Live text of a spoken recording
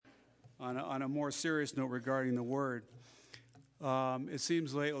on a more serious note regarding the Word, it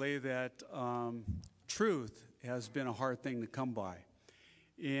seems lately that truth has been a hard thing to come by,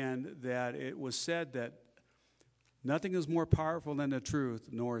 and that it was said that nothing is more powerful than the truth,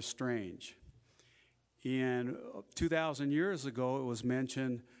 nor is strange. And 2,000 years ago, it was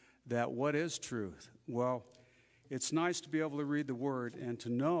mentioned that what is truth? Well, it's nice to be able to read the Word and to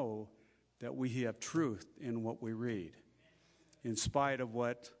know that we have truth in what we read, in spite of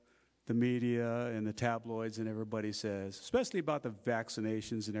what the media and the tabloids and everybody says, especially about the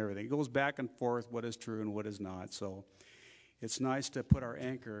vaccinations and everything. It goes back and forth what is true and what is not. So it's nice to put our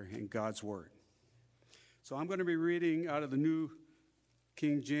anchor in God's Word. So I'm going to be reading out of the New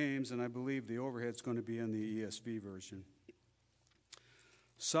King James, and I believe the overhead's going to be in the ESV version.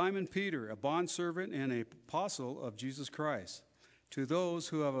 Simon Peter, a bondservant and an apostle of Jesus Christ, to those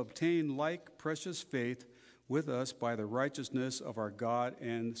who have obtained like precious faith with us by the righteousness of our God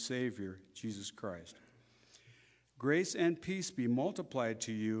and Savior, Jesus Christ. Grace and peace be multiplied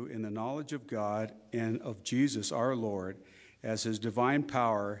to you in the knowledge of God and of Jesus our Lord, as his divine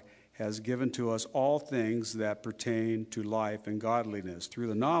power has given to us all things that pertain to life and godliness, through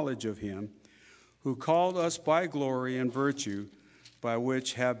the knowledge of him who called us by glory and virtue, by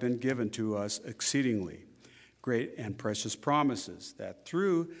which have been given to us exceedingly great and precious promises, that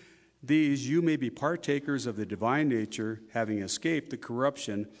through these you may be partakers of the divine nature, having escaped the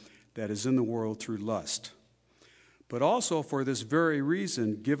corruption that is in the world through lust. But also for this very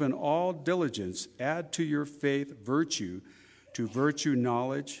reason, given all diligence, add to your faith virtue, to virtue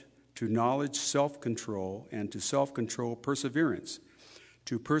knowledge, to knowledge self-control, and to self-control perseverance,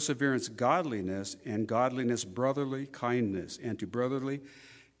 to perseverance godliness, and godliness brotherly kindness, and to brotherly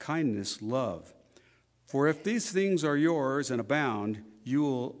kindness love. For if these things are yours and abound, you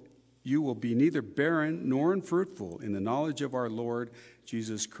will be neither barren nor unfruitful in the knowledge of our Lord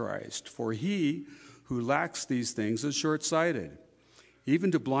Jesus Christ. For he who lacks these things is short-sighted,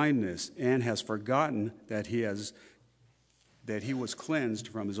 even to blindness, and has forgotten that he was cleansed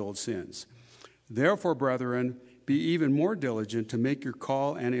from his old sins. Therefore, brethren, be even more diligent to make your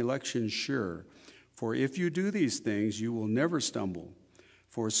call and election sure. For if you do these things, you will never stumble.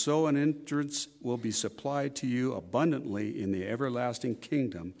 For so an entrance will be supplied to you abundantly in the everlasting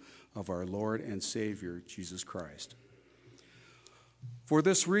kingdom of our Lord and Savior, Jesus Christ. For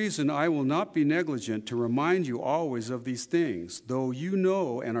this reason, I will not be negligent to remind you always of these things, though you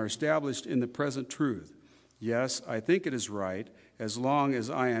know and are established in the present truth. Yes, I think it is right, as long as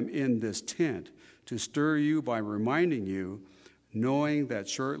I am in this tent, to stir you by reminding you, knowing that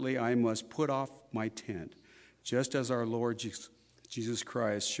shortly I must put off my tent, just as our Lord Jesus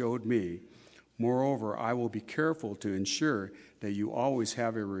Christ showed me. Moreover, I will be careful to ensure that you always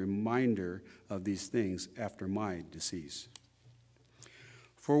have a reminder of these things after my decease.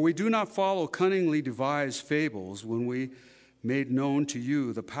 For we do not follow cunningly devised fables when we made known to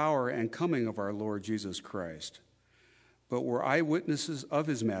you the power and coming of our Lord Jesus Christ, but were eyewitnesses of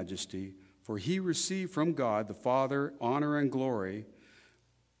his majesty, for he received from God the Father honor and glory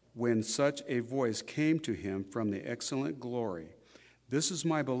when such a voice came to him from the excellent glory. This is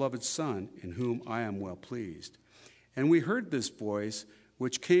my beloved Son, in whom I am well pleased. And we heard this voice,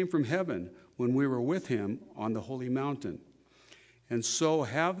 which came from heaven when we were with him on the holy mountain. And so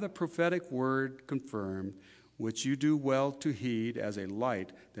have the prophetic word confirmed, which you do well to heed as a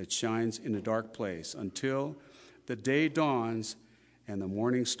light that shines in a dark place, until the day dawns and the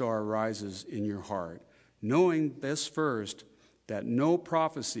morning star rises in your heart, knowing this first, that no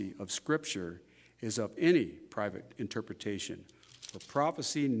prophecy of Scripture is of any private interpretation. For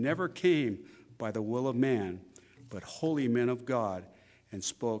prophecy never came by the will of man, but holy men of God, and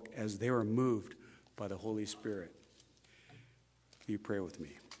spoke as they were moved by the Holy Spirit. Will you pray with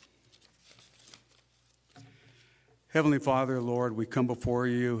me? Heavenly Father, Lord, we come before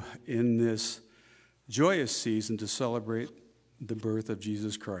you in this joyous season to celebrate the birth of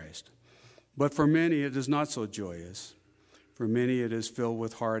Jesus Christ. But for many, it is not so joyous. For many, it is filled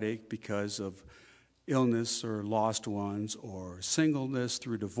with heartache because of illness or lost ones or singleness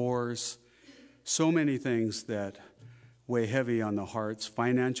through divorce. So many things that weigh heavy on the hearts,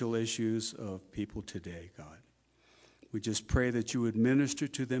 financial issues of people today, God. We just pray that you would minister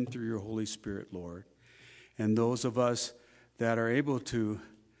to them through your Holy Spirit, Lord. And those of us that are able to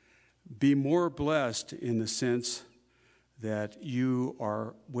be more blessed in the sense that you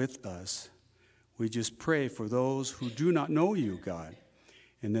are with us, we just pray for those who do not know you, God,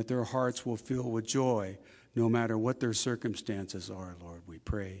 and that their hearts will fill with joy no matter what their circumstances are, Lord. We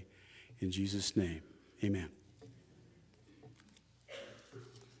pray in Jesus' name. Amen.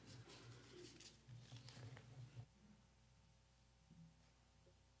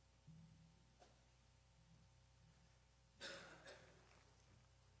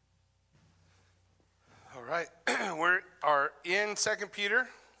 in 2 Peter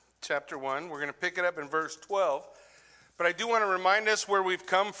chapter 1. We're going to pick it up in verse 12. But I do want to remind us where we've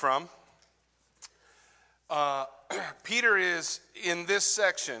come from. Peter is, in this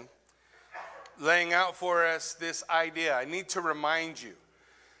section, laying out for us this idea. I need to remind you.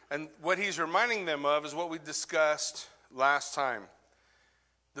 And what he's reminding them of is what we discussed last time.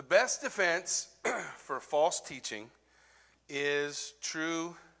 The best defense for false teaching is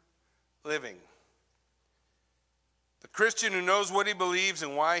true living. The Christian who knows what he believes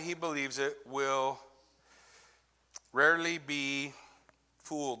and why he believes it will rarely be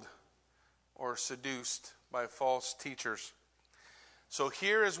fooled or seduced by false teachers. So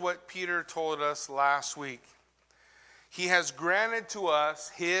here is what Peter told us last week. He has granted to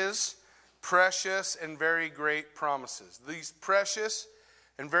us his precious and very great promises. These precious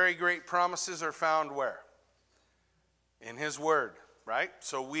and very great promises are found where? In his word, right?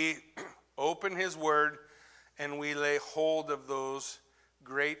 So we open his word and we lay hold of those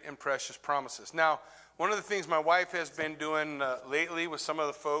great and precious promises. Now, one of the things my wife has been doing lately with some of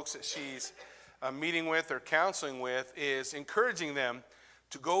the folks that she's meeting with or counseling with is encouraging them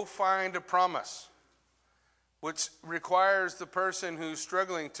to go find a promise, which requires the person who's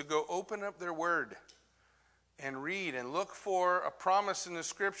struggling to go open up their word and read and look for a promise in the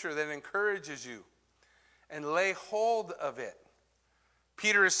scripture that encourages you and lay hold of it.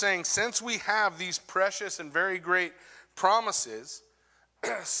 Peter is saying, since we have these precious and very great promises,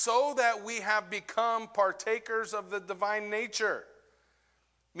 so that we have become partakers of the divine nature,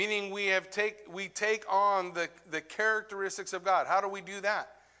 meaning we take on the characteristics of God. How do we do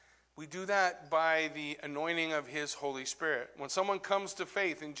that? We do that by the anointing of his Holy Spirit. When someone comes to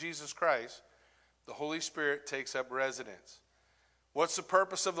faith in Jesus Christ, the Holy Spirit takes up residence. What's the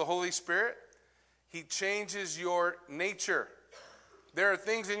purpose of the Holy Spirit? He changes your nature. There are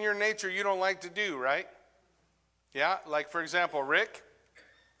things in your nature you don't like to do, right? Yeah, like for example, Rick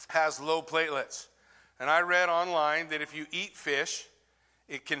has low platelets. And I read online that if you eat fish,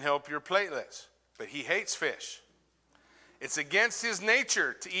 it can help your platelets. But he hates fish. It's against his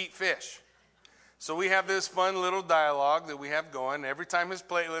nature to eat fish. So we have this fun little dialogue that we have going. Every time his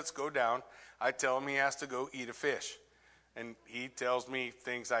platelets go down, I tell him he has to go eat a fish. And he tells me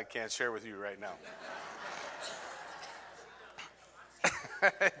things I can't share with you right now.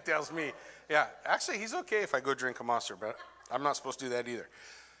 He tells me, yeah, actually he's okay if I go drink a Monster, but I'm not supposed to do that either.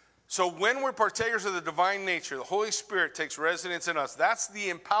 So when we're partakers of the divine nature, the Holy Spirit takes residence in us. That's the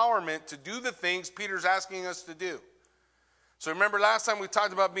empowerment to do the things Peter's asking us to do. So remember last time we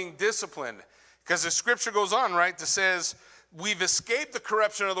talked about being disciplined, because the scripture goes on, right, that says we've escaped the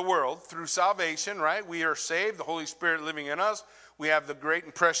corruption of the world through salvation, right? We are saved, the Holy Spirit living in us. We have the great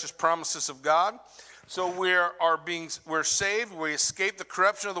and precious promises of God. So we're saved, we escape the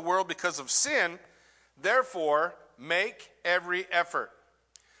corruption of the world because of sin. Therefore, make every effort.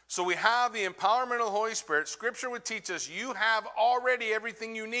 So we have the empowerment of the Holy Spirit. Scripture would teach us you have already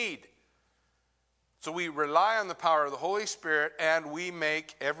everything you need. So we rely on the power of the Holy Spirit and we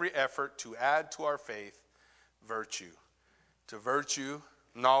make every effort to add to our faith virtue. To virtue,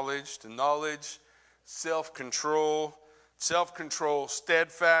 knowledge, to knowledge, self-control,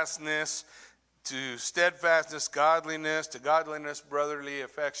 steadfastness, to steadfastness, godliness, to godliness, brotherly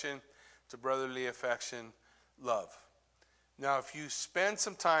affection, to brotherly affection, love. Now, if you spend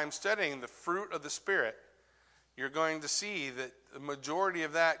some time studying the fruit of the Spirit, you're going to see that the majority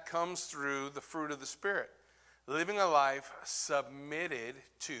of that comes through the fruit of the Spirit. Living a life submitted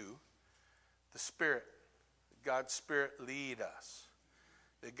to the Spirit. God's Spirit lead us.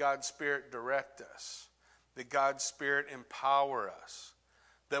 That God's Spirit direct us. That God's Spirit empower us.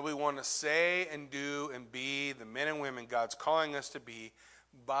 That we want to say and do and be the men and women God's calling us to be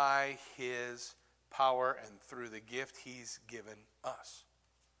by his power and through the gift he's given us.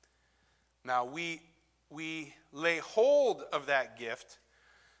 Now we lay hold of that gift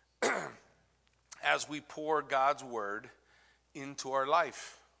as we pour God's word into our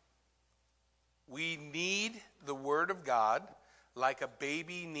life. We need the word of God like a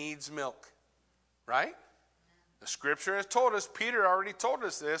baby needs milk, right? The scripture has told us, Peter already told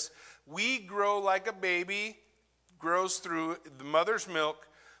us this, we grow like a baby grows through the mother's milk.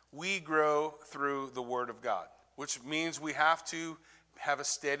 We grow through the word of God, which means we have to have a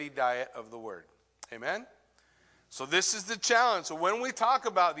steady diet of the word. Amen? So this is the challenge. So when we talk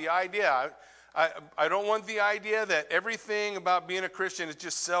about the idea, I don't want the idea that everything about being a Christian is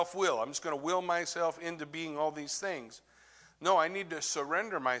just self-will. I'm just going to will myself into being all these things. No, I need to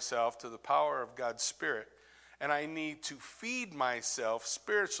surrender myself to the power of God's Spirit. And I need to feed myself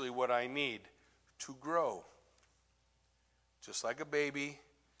spiritually what I need to grow. Just like a baby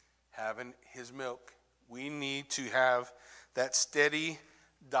having his milk. We need to have that steady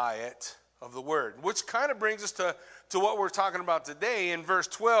diet of the word. Which kind of brings us to what we're talking about today. In verse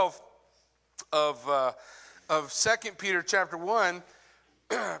 12 of 2 Peter chapter 1,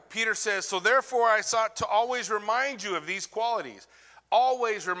 Peter says, so therefore I sought to always remind you of these qualities.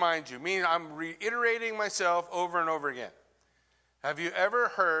 Always remind you, meaning I'm reiterating myself over and over again. Have you ever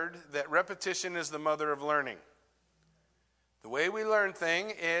heard that repetition is the mother of learning? The way we learn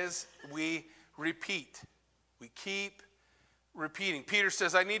things is we repeat. We keep repeating. Peter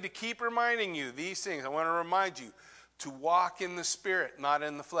says, I need to keep reminding you these things. I want to remind you to walk in the Spirit, not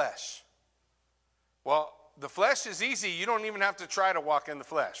in the flesh. Well, the flesh is easy. You don't even have to try to walk in the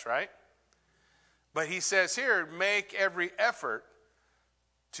flesh, right? But he says here, make every effort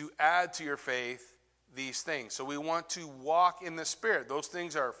to add to your faith these things. So we want to walk in the Spirit. Those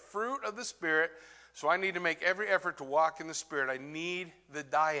things are fruit of the Spirit. So I need to make every effort to walk in the Spirit. I need the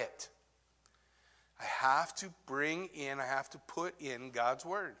diet. I have to put in God's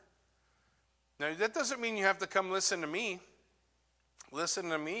Word. Now, that doesn't mean you have to come listen to me. Listen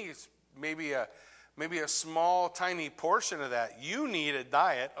to me is maybe a small, tiny portion of that. You need a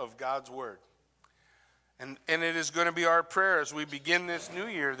diet of God's Word. And it is going to be our prayer as we begin this new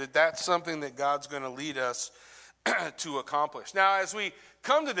year that that's something that God's going to lead us to accomplish. Now, as we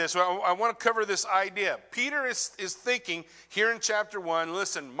come to this, I want to cover this idea. Peter is thinking here in chapter 1,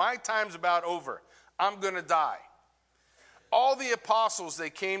 listen, my time's about over. I'm going to die. All the apostles, they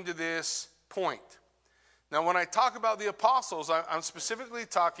came to this point. Now, when I talk about the apostles, I'm specifically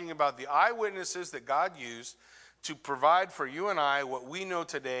talking about the eyewitnesses that God used to provide for you and I what we know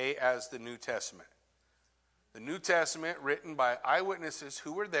today as the New Testament. The New Testament written by eyewitnesses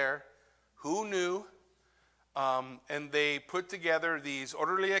who were there, who knew, and they put together these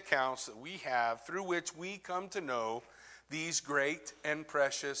orderly accounts that we have through which we come to know these great and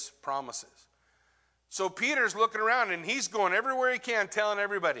precious promises. So Peter's looking around and he's going everywhere he can telling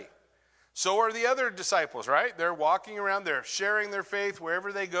everybody. So are the other disciples, right? They're walking around, they're sharing their faith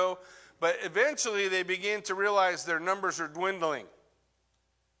wherever they go, but eventually they begin to realize their numbers are dwindling,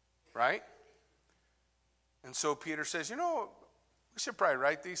 right? And so Peter says, we should probably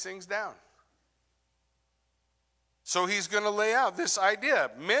write these things down. So he's going to lay out this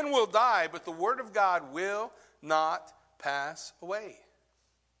idea. Men will die, but the word of God will not pass away.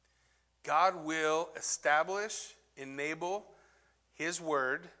 God will establish, enable his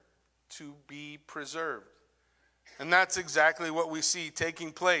word to be preserved. And that's exactly what we see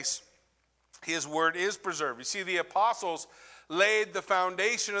taking place. His word is preserved. You see, the apostles laid the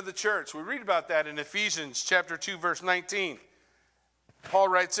foundation of the church. We read about that in Ephesians chapter 2, verse 19. Paul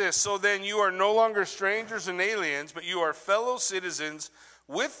writes this, so then you are no longer strangers and aliens, but you are fellow citizens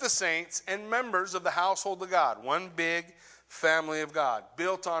with the saints and members of the household of God. One big family of God.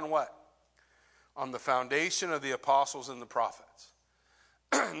 Built on what? On the foundation of the apostles and the prophets.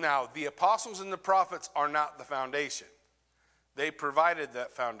 Now, the apostles and the prophets are not the foundation. They provided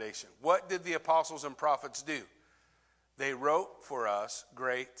that foundation. What did the apostles and prophets do? They wrote for us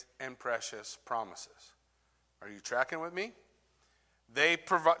great and precious promises. Are you tracking with me? They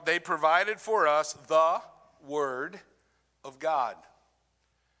provided for us the Word of God.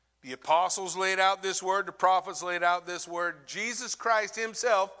 The apostles laid out this Word. The prophets laid out this Word. Jesus Christ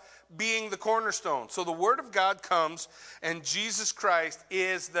himself being the cornerstone. So the Word of God comes, and Jesus Christ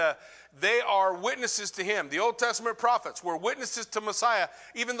they are witnesses to him. The Old Testament prophets were witnesses to Messiah,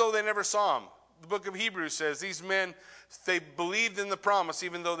 even though they never saw him. The book of Hebrews says these men, they believed in the promise,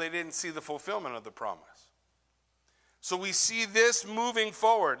 even though they didn't see the fulfillment of the promise. So we see this moving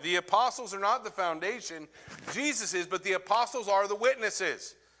forward. The apostles are not the foundation. Jesus is, but the apostles are the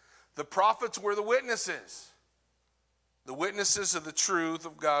witnesses. The prophets were the witnesses. The witnesses of the truth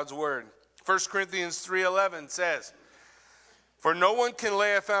of God's word. 1 Corinthians 3:11 says, for no one can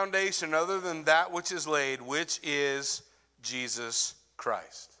lay a foundation other than that which is laid, which is Jesus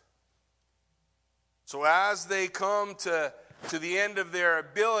Christ. So as they come to the end of their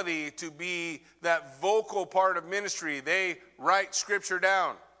ability to be that vocal part of ministry, they write scripture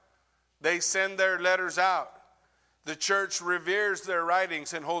down. They send their letters out. The church reveres their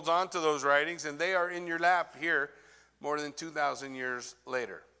writings and holds on to those writings, and they are in your lap here more than 2,000 years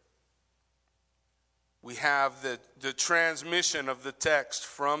later. We have the transmission of the text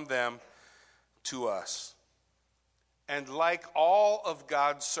from them to us. And like all of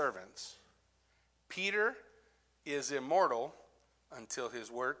God's servants, Peter is immortal until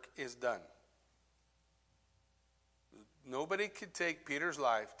his work is done. Nobody could take Peter's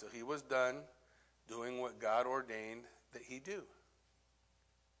life till he was done doing what God ordained that he do.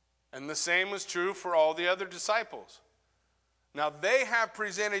 And the same was true for all the other disciples. Now they have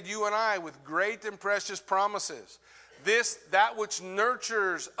presented you and I with great and precious promises. that which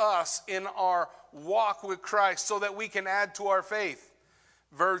nurtures us in our walk with Christ so that we can add to our faith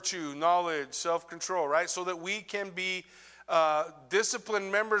virtue, knowledge, self-control, right? So that we can be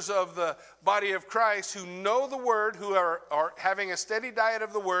disciplined members of the body of Christ who know the Word, who are having a steady diet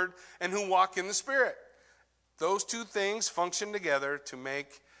of the Word, and who walk in the Spirit. Those two things function together to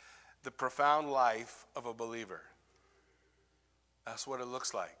make the profound life of a believer. That's what it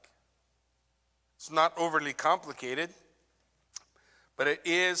looks like. It's not overly complicated, but it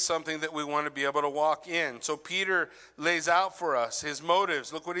is something that we want to be able to walk in. So Peter lays out for us his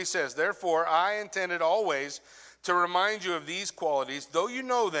motives. Look what he says. Therefore, I intended always to remind you of these qualities, though you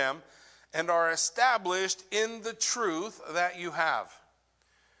know them and are established in the truth that you have.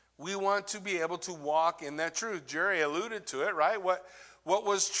 We want to be able to walk in that truth. Jerry alluded to it, right? What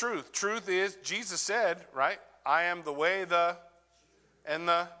was truth? Truth is, Jesus said, right? I am the way,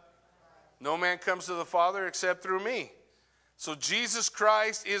 no man comes to the Father except through me. So Jesus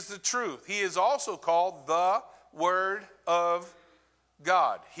Christ is the truth. He is also called the Word of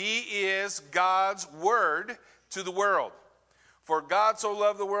God. He is God's Word to the world. For God so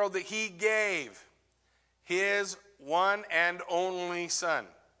loved the world that he gave his one and only Son.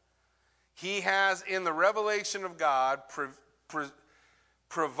 He has, in the revelation of God,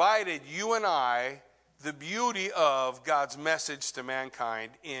 provided you and I the beauty of God's message to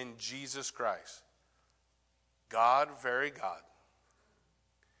mankind in Jesus Christ. God, very God.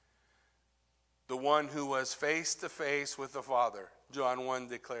 The one who was face to face with the Father. John 1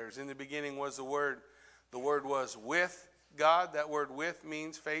 declares, in the beginning was the Word. The Word was with God. That word with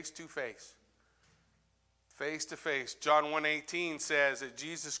means face to face. Face to face. John 1:18 says that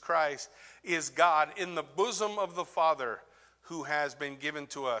Jesus Christ is God in the bosom of the Father who has been given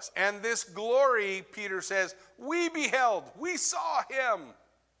to us. And this glory, Peter says, we beheld. We saw him.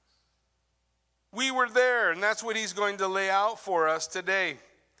 We were there, and that's what he's going to lay out for us today.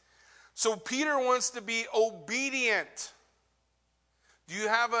 So Peter wants to be obedient. Do you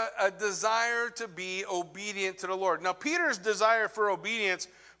have a desire to be obedient to the Lord? Now, Peter's desire for obedience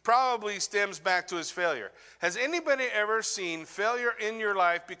probably stems back to his failure. Has anybody ever seen failure in your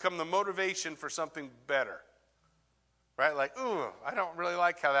life become the motivation for something better? Right? Like, ooh, I don't really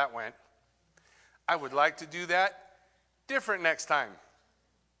like how that went. I would like to do that different next time.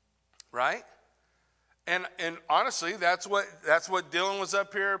 Right? And honestly, that's what Dylan was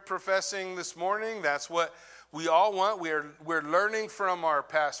up here professing this morning. That's what we all want. We're learning from our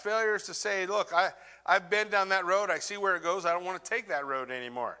past failures to say, look, I've been down that road. I see where it goes. I don't want to take that road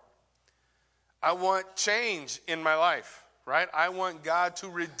anymore. I want change in my life, right? I want God to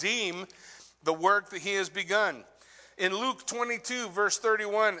redeem the work that he has begun. In Luke 22, verse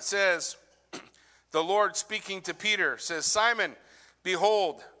 31, it says, the Lord speaking to Peter says, Simon,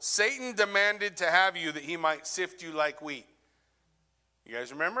 behold, Satan demanded to have you that he might sift you like wheat. You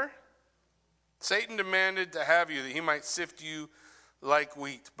guys remember? Satan demanded to have you that he might sift you like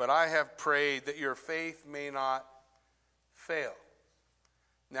wheat. But I have prayed that your faith may not fail.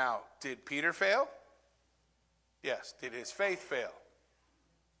 Now, did Peter fail? Yes. Did his faith fail?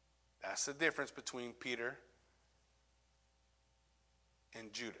 That's the difference between Peter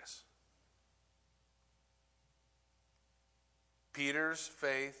and Judas. Peter's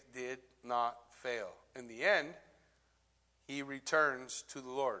faith did not fail. In the end, he returns to the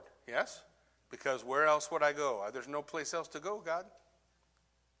Lord. Yes? Because where else would I go? There's no place else to go, God.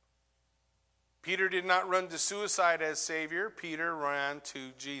 Peter did not run to suicide as Savior. Peter ran to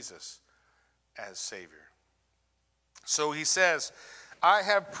Jesus as Savior. So he says, I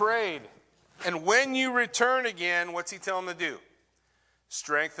have prayed. And when you return again, what's he telling them to do?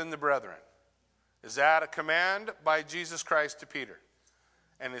 Strengthen the brethren. Is that a command by Jesus Christ to Peter?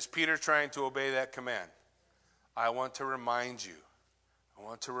 And is Peter trying to obey that command? I want to remind you. I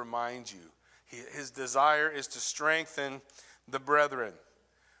want to remind you. His desire is to strengthen the brethren.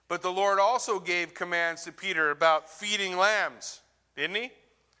 But the Lord also gave commands to Peter about feeding lambs, didn't he?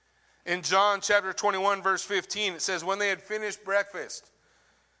 In John chapter 21, verse 15, it says, when they had finished breakfast,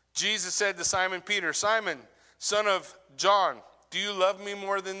 Jesus said to Simon Peter, Simon, son of John, do you love me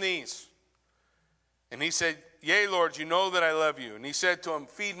more than these? And he said, yea, Lord, you know that I love you. And he said to him,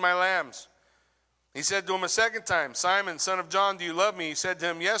 feed my lambs. He said to him a second time, Simon, son of John, do you love me? He said to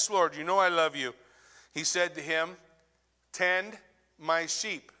him, yes, Lord, you know I love you. He said to him, tend my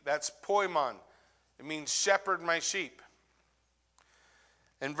sheep. That's poimon. It means shepherd my sheep.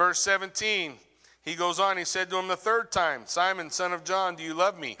 In verse 17, he goes on, he said to him the third time, Simon, son of John, do you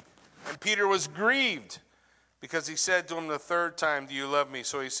love me? And Peter was grieved because he said to him the third time, do you love me?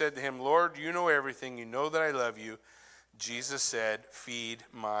 So he said to him, Lord, you know everything. You know that I love you. Jesus said, feed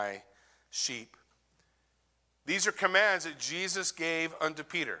my sheep. These are commands that Jesus gave unto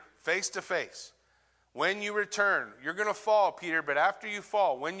Peter, face to face. When you return, you're going to fall, Peter, but after you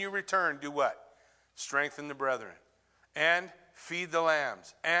fall, when you return, do what? Strengthen the brethren, and feed the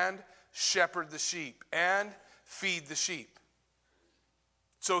lambs, and shepherd the sheep, and feed the sheep.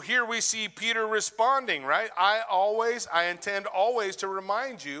 So here we see Peter responding, right? I intend always to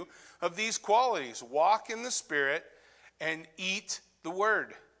remind you of these qualities. Walk in the Spirit and eat the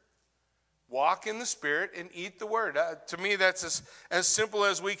Word. Walk in the Spirit and eat the Word. To me, that's as simple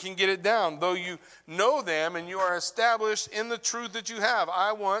as we can get it down. Though you know them and you are established in the truth that you have.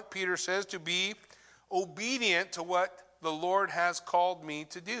 I want, Peter says, to be obedient to what the Lord has called me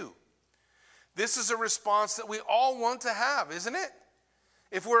to do. This is a response that we all want to have, isn't it?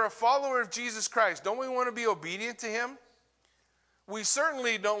 If we're a follower of Jesus Christ, don't we want to be obedient to him? We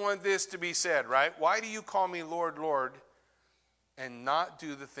certainly don't want this to be said, right? Why do you call me Lord, Lord, and not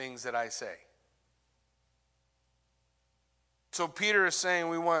do the things that I say? So Peter is saying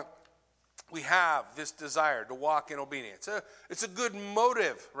we have this desire to walk in obedience. It's a good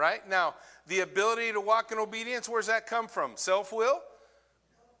motive, right? Now, the ability to walk in obedience, where's that come from? Self-will?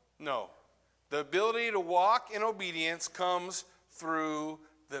 No. The ability to walk in obedience comes through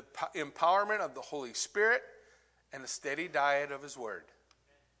the empowerment of the Holy Spirit and a steady diet of his word.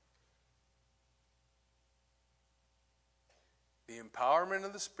 The empowerment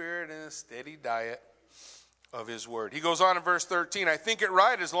of the Spirit and a steady diet of his word. He goes on in verse 13, I think it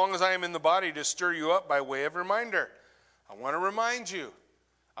right as long as I am in the body to stir you up by way of reminder. I want to remind you.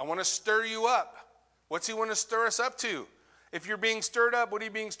 I want to stir you up. What's he want to stir us up to? If you're being stirred up, what are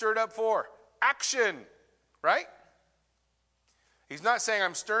you being stirred up for? Action, right? He's not saying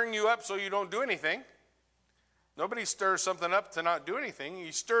I'm stirring you up so you don't do anything. Nobody stirs something up to not do anything.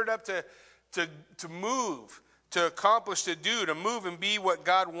 He's stirred up to move, to accomplish, to do, to move and be what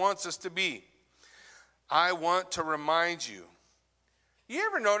God wants us to be. I want to remind you. You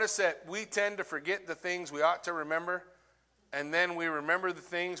ever notice that we tend to forget the things we ought to remember, and then we remember the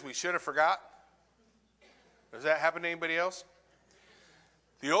things we should have forgot? Does that happen to anybody else?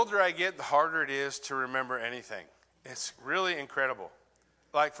 The older I get, the harder it is to remember anything. It's really incredible.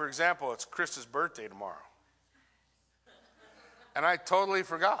 Like, for example, it's Krista's birthday tomorrow. And I totally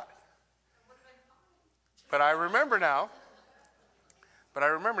forgot. But I remember now.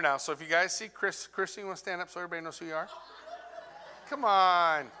 So if you guys see Krista, you want to stand up so everybody knows who you are? Come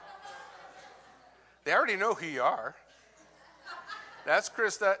on. They already know who you are. That's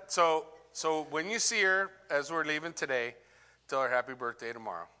Krista. So when you see her as we're leaving today, tell her happy birthday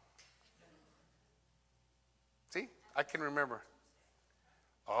tomorrow. See, I can remember.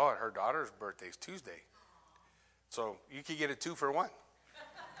 Oh, her daughter's birthday's Tuesday. So you could get a 2 for 1.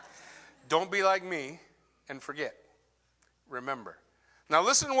 Don't be like me and forget. Remember. Now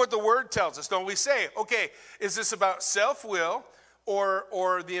listen to what the word tells us. Don't we say, okay, is this about self-will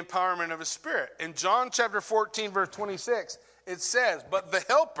or the empowerment of his Spirit? In John chapter 14, verse 26, it says, but the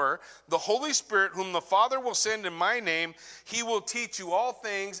Helper, the Holy Spirit, whom the Father will send in my name, he will teach you all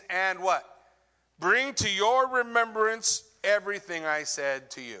things and what? Bring to your remembrance everything I said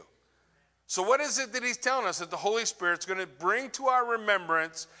to you. So what is it that he's telling us? That the Holy Spirit's going to bring to our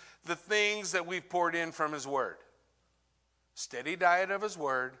remembrance the things that we've poured in from his word. Steady diet of his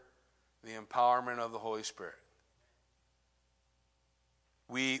word, the empowerment of the Holy Spirit.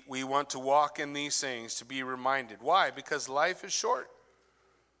 We want to walk in these things to be reminded. Why? Because life is short.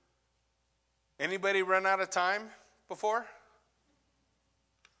 Anybody run out of time before?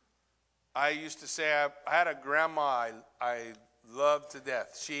 I used to say I had a grandma I loved to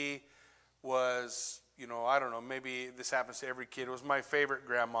death. She was, I don't know, maybe this happens to every kid. It was my favorite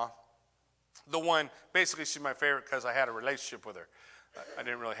grandma. The one, basically she's my favorite because I had a relationship with her. I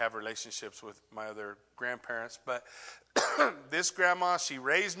didn't really have relationships with my other grandparents, but this grandma, she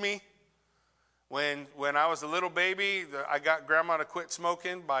raised me. When I was a little baby, I got grandma to quit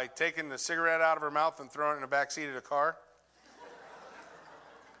smoking by taking the cigarette out of her mouth and throwing it in the back seat of the car.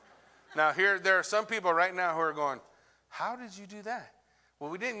 Now there are some people right now who are going, how did you do that? Well,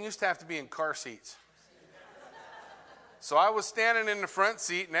 we didn't used to have to be in car seats. So I was standing in the front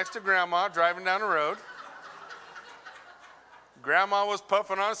seat next to Grandma driving down the road. Grandma was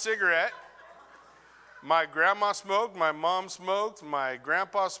puffing on a cigarette. My grandma smoked, my mom smoked, my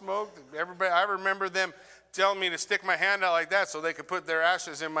grandpa smoked. Everybody, I remember them telling me to stick my hand out like that so they could put their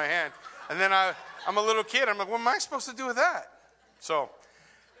ashes in my hand. And then I'm a little kid. I'm like, what am I supposed to do with that? So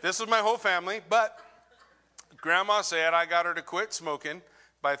this was my whole family. But Grandma said I got her to quit smoking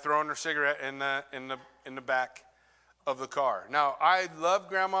by throwing her cigarette in the back of the car. Now, I loved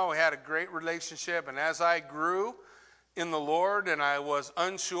Grandma. We had a great relationship. And as I grew, in the Lord and I was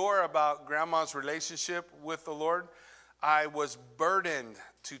unsure about Grandma's relationship with the Lord, I was burdened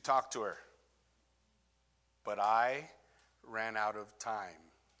to talk to her. But I ran out of time.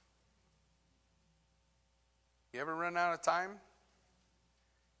 You ever run out of time?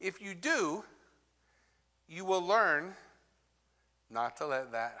 If you do, you will learn not to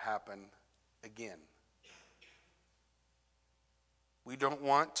let that happen again. We don't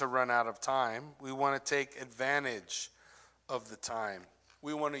want to run out of time. We want to take advantage of the time.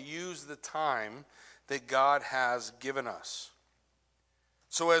 We want to use the time that God has given us.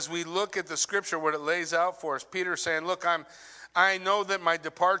 So as we look at the scripture, what it lays out for us, Peter's saying, look, I know that my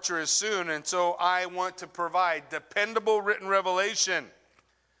departure is soon, and so I want to provide dependable written revelation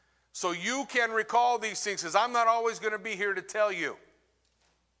so you can recall these things, because I'm not always going to be here to tell you.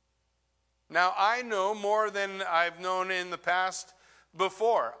 Now, I know more than I've known in the past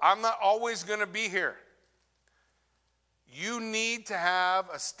before. I'm not always going to be here. You need to have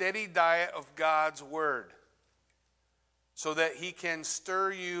a steady diet of God's word so that he can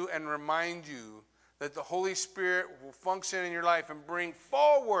stir you and remind you that the Holy Spirit will function in your life and bring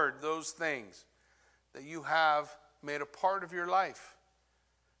forward those things that you have made a part of your life.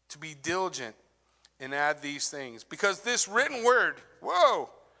 To be diligent and add these things. Because this written word, whoa,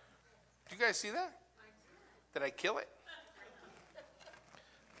 did you guys see that? Did I kill it?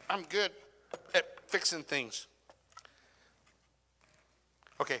 I'm good at fixing things.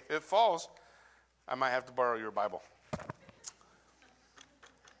 Okay, if it falls, I might have to borrow your Bible.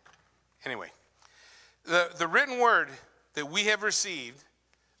 Anyway, the written word that we have received,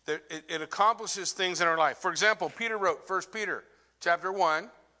 that it accomplishes things in our life. For example, Peter wrote, 1 Peter chapter 1,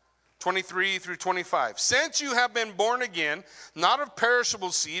 23 through 25. Since you have been born again, not of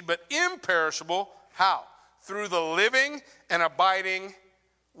perishable seed, but imperishable, how? Through the living and abiding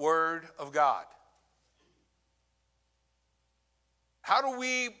word of God. How do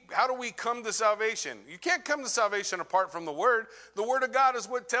we come to salvation? You can't come to salvation apart from the word. The word of God is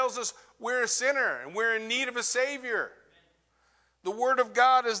what tells us we're a sinner and we're in need of a Savior. The word of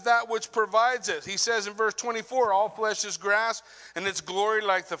God is that which provides it. He says in verse 24, all flesh is grass, and its glory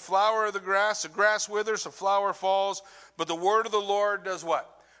like the flower of the grass. The grass withers, the flower falls, but the word of the Lord does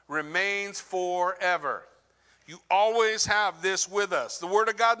what? Remains forever. You always have this with us. The word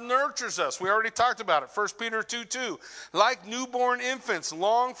of God nurtures us. We already talked about it. 1 Peter 2:2. Like newborn infants,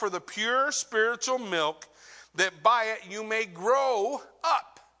 long for the pure spiritual milk, that by it you may grow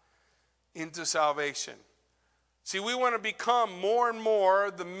up into salvation. See, we want to become more and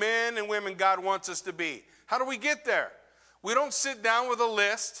more the men and women God wants us to be. How do we get there? We don't sit down with a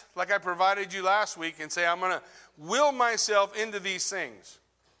list like I provided you last week and say, I'm going to will myself into these things.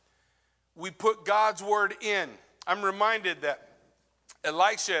 We put God's word in. I'm reminded that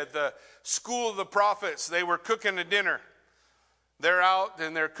Elisha at the school of the prophets, they were cooking a dinner. They're out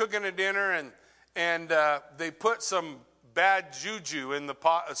and they're cooking a dinner and they put some bad juju in the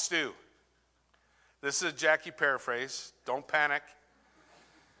pot of stew. This is a Jackie paraphrase. Don't panic.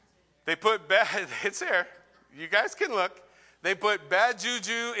 They put bad, it's there. You guys can look. They put bad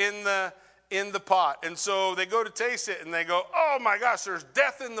juju in the pot. And so they go to taste it and they go, oh my gosh, there's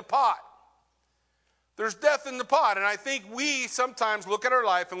death in the pot. There's death in the pot. And I think we sometimes look at our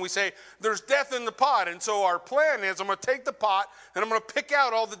life and we say, there's death in the pot. And so our plan is I'm going to take the pot and I'm going to pick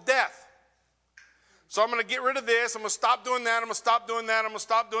out all the death. So I'm going to get rid of this. I'm going to stop doing that. I'm going to stop doing that. I'm going to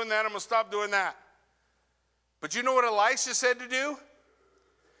stop doing that. I'm going to stop doing that. But you know what Elisha said to do?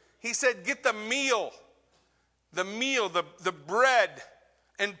 He said, get the meal, the bread,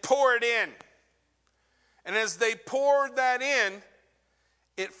 and pour it in. And as they poured that in,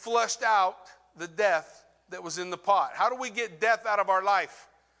 it flushed out the death that was in the pot. How do we get death out of our life?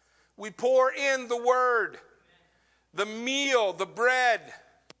 We pour in the word, the meal, the bread.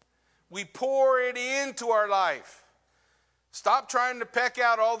 We pour it into our life. Stop trying to peck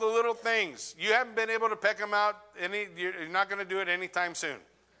out all the little things. You haven't been able to peck them out. You're not going to do it anytime soon.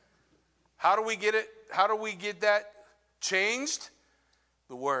 How do we get it? How do we get that changed?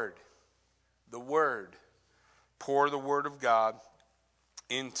 The word. The word. Pour the word of God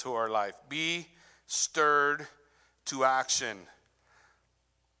into our life. Be stirred to action.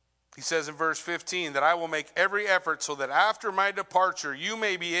 He says in verse 15 that I will make every effort so that after my departure you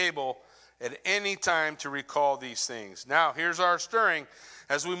may be able at any time to recall these things. Now, here's our stirring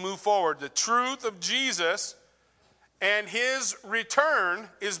as we move forward. The truth of Jesus and his return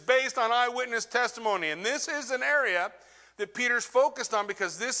is based on eyewitness testimony. And this is an area that Peter's focused on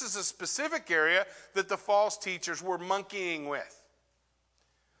because this is a specific area that the false teachers were monkeying with.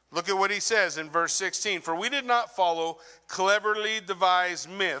 Look at what he says in verse 16. For we did not follow cleverly devised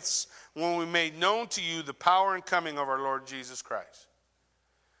myths when we made known to you the power and coming of our Lord Jesus Christ.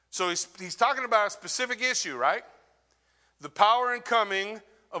 So he's talking about a specific issue, right? The power and coming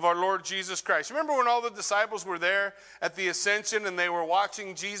of our Lord Jesus Christ. Remember when all the disciples were there at the ascension and they were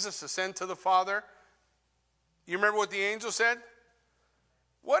watching Jesus ascend to the Father? You remember what the angel said?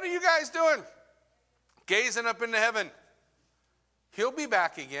 What are you guys doing? Gazing up into heaven. He'll be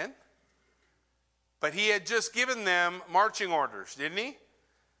back again. But he had just given them marching orders, didn't he?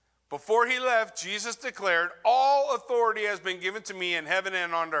 Before he left, Jesus declared, all authority has been given to me in heaven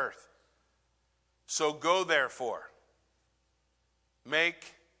and on earth. So go therefore.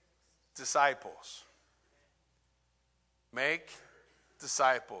 Make disciples. Make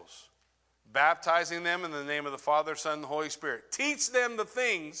disciples. Baptizing them in the name of the Father, Son, and the Holy Spirit. Teach them the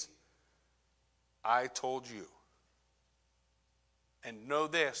things I told you. And know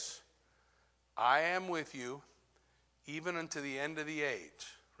this, I am with you even unto the end of the age,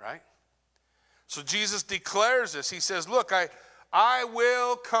 right? So Jesus declares this. He says, look, I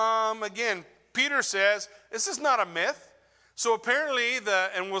will come again. Peter says, this is not a myth. So apparently,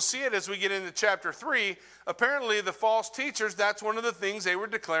 and we'll see it as we get into chapter 3, apparently the false teachers, that's one of the things they were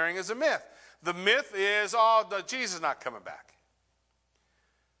declaring as a myth. The myth is, Jesus is not coming back.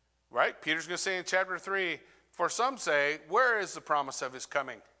 Right? Peter's going to say in chapter 3, for some say, where is the promise of his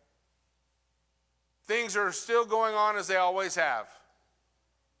coming? Things are still going on as they always have.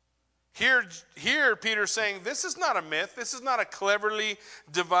 Here Peter's saying, this is not a myth. This is not a cleverly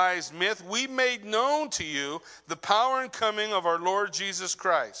devised myth. We made known to you the power and coming of our Lord Jesus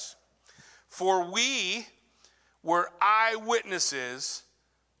Christ. For we were eyewitnesses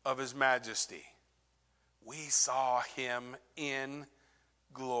of his majesty. We saw him in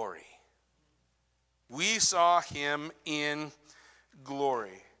glory. We saw him in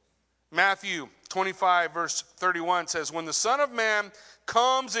glory. Matthew 25 verse 31 says, when the Son of Man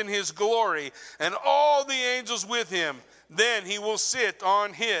comes in his glory and all the angels with him, then he will sit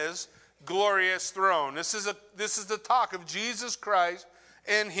on his glorious throne. This is the talk of Jesus Christ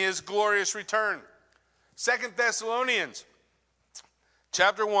and his glorious return. 2 Thessalonians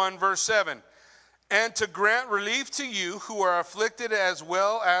chapter 1 verse 7. And to grant relief to you who are afflicted as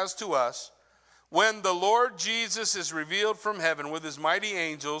well as to us, when the Lord Jesus is revealed from heaven with his mighty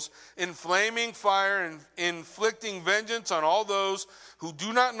angels, in flaming fire and inflicting vengeance on all those who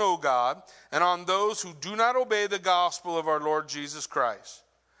do not know God and on those who do not obey the gospel of our Lord Jesus Christ.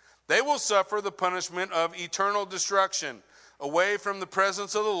 They will suffer the punishment of eternal destruction away from the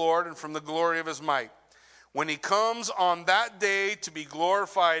presence of the Lord and from the glory of his might, when he comes on that day to be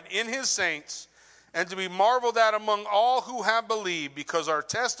glorified in his saints and to be marveled at among all who have believed, because our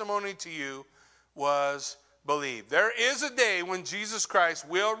testimony to you was believed. There is a day when Jesus Christ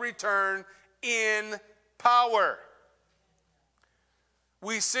will return in power.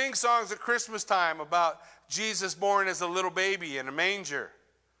 We sing songs at Christmas time about Jesus born as a little baby in a manger.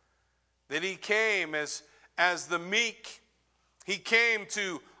 That he came as the meek. He came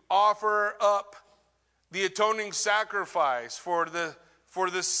to offer up the atoning sacrifice for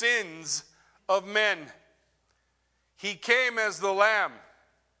the sins of men. He came as the lamb.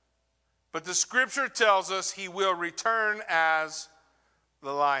 But the scripture tells us he will return as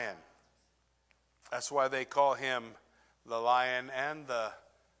the lion. That's why they call him the lion and the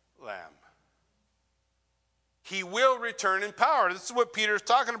lamb. He will return in power. This is what Peter's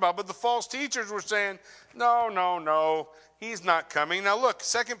talking about. But the false teachers were saying, no, he's not coming. Now look,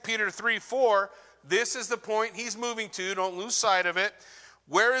 2 Peter 3:4, this is the point he's moving to. Don't lose sight of it.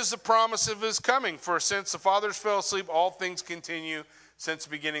 Where is the promise of his coming? For since the fathers fell asleep, all things continue since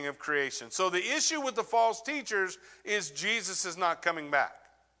the beginning of creation. So the issue with the false teachers is Jesus is not coming back.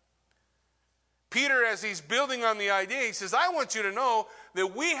 Peter, as he's building on the idea, he says, I want you to know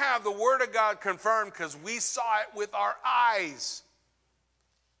that we have the word of God confirmed because we saw it with our eyes.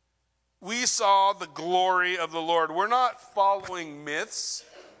 We saw the glory of the Lord. We're not following myths.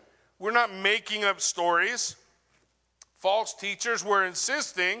 We're not making up stories. False teachers were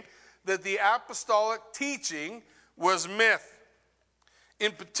insisting that the apostolic teaching was myth.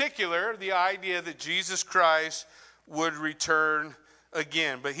 In particular, the idea that Jesus Christ would return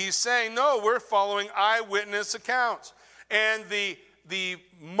again. But he's saying, no, we're following eyewitness accounts. And the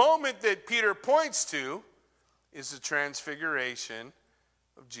moment that Peter points to is the transfiguration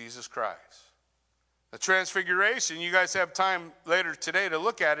of Jesus Christ. The transfiguration, you guys have time later today to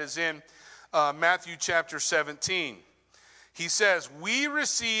look at, is in Matthew chapter 17. He says, we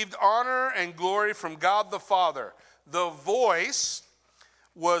received honor and glory from God the Father. The voice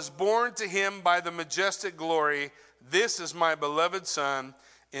was borne to him by the majestic glory. This is my beloved Son,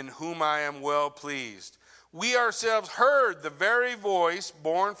 in whom I am well pleased. We ourselves heard the very voice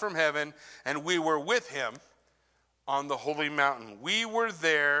born from heaven, and we were with him on the holy mountain. We were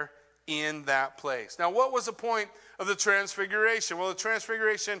there in that place. Now, what was the point of the transfiguration? Well, the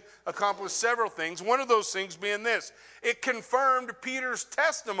transfiguration accomplished several things. One of those things being this: it confirmed Peter's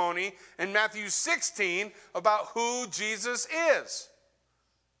testimony in Matthew 16 about who Jesus is.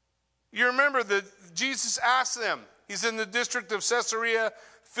 You remember that Jesus asked them. He's in the district of Caesarea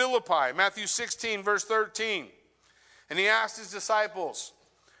Philippi, Matthew 16, verse 13. And he asked his disciples,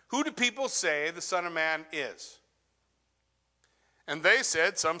 "Who do people say the Son of Man is?" And they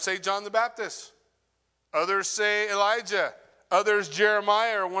said, some say John the Baptist, others say Elijah, others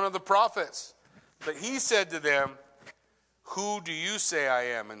Jeremiah or one of the prophets. But he said to them, "Who do you say I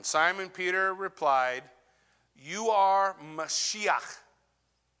am?" And Simon Peter replied, "You are Mashiach.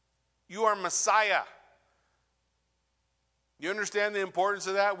 You are Messiah." You understand the importance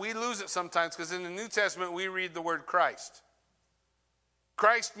of that? We lose it sometimes because in the New Testament we read the word Christ.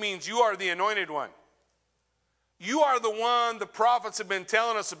 Christ means you are the anointed one. You are the one the prophets have been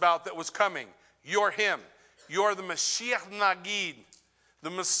telling us about that was coming. You're him. You're the Mashiach Nagid,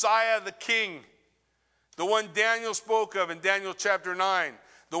 the Messiah, the King, the one Daniel spoke of in Daniel chapter 9,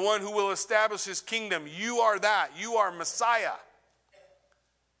 the one who will establish his kingdom. You are that. You are Messiah.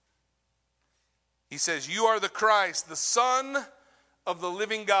 He says, "You are the Christ, the Son of the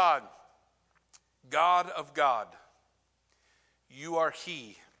living God, God of God. You are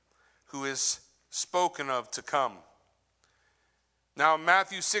he who is spoken of to come." Now in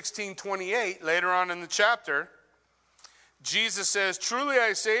Matthew 16:28, later on in the chapter, Jesus says, "Truly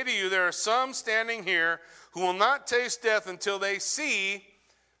I say to you, there are some standing here who will not taste death until they see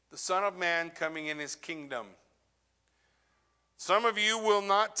the Son of Man coming in his kingdom." Some of you will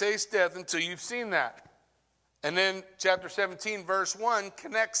not taste death until you've seen that. And then chapter 17, verse 1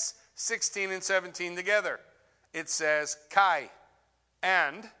 connects 16 and 17 together. It says, "Kai,"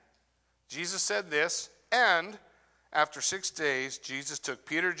 and Jesus said this, and after 6 days, Jesus took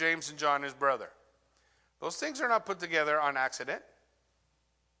Peter, James, and John, his brother. Those things are not put together on accident.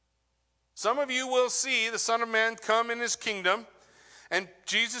 Some of you will see the Son of Man come in his kingdom. And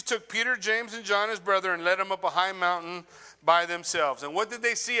Jesus took Peter, James, and John, his brother, and led them up a high mountain by themselves. And what did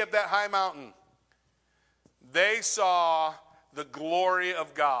they see up that high mountain? They saw the glory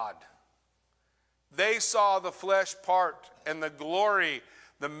of God. They saw the flesh part and the glory,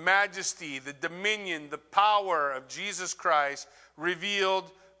 the majesty, the dominion, the power of Jesus Christ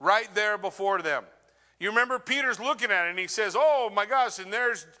revealed right there before them. You remember Peter's looking at it and he says, "Oh my gosh," and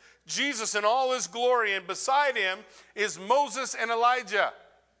there's Jesus in all his glory, and beside him is Moses and Elijah.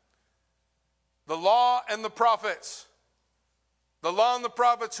 The law and the prophets. The law and the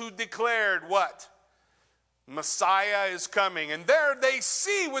prophets who declared what? Messiah is coming. And there they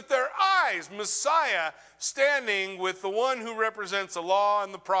see with their eyes Messiah standing with the one who represents the law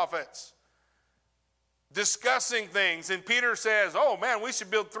and the prophets, discussing things. And Peter says, "Oh man, we should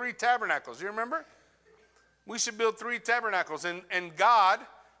build 3 tabernacles." You remember? We should build 3 tabernacles. And God,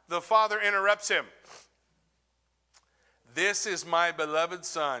 the Father, interrupts him. "This is my beloved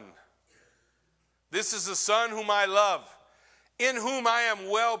Son. This is the Son whom I love, in whom I am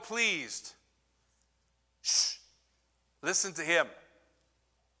well pleased." Shh. Listen to him.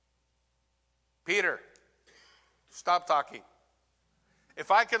 Peter, stop talking. If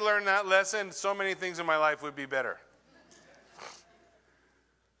I could learn that lesson, so many things in my life would be better.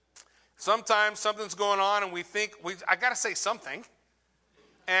 Sometimes something's going on and we think, I got to say something.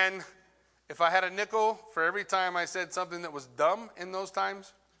 And if I had a nickel for every time I said something that was dumb in those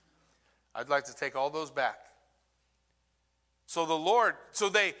times, I'd like to take all those back. So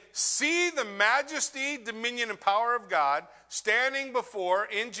they see the majesty, dominion, and power of God standing before,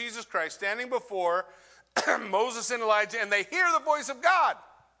 in Jesus Christ, standing before Moses and Elijah, and they hear the voice of God.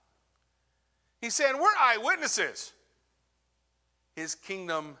 He's saying, we're eyewitnesses. His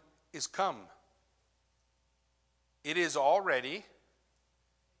kingdom is come. It is already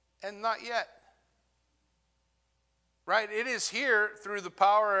and not yet. Right? It is here through the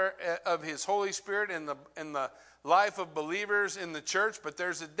power of his Holy Spirit in the life of believers in the church, but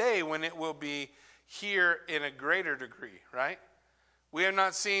there's a day when it will be here in a greater degree, right? We have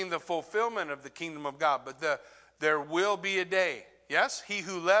not seen the fulfillment of the kingdom of God, but there will be a day. Yes? He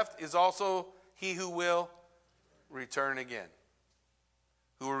who left is also he who will return again.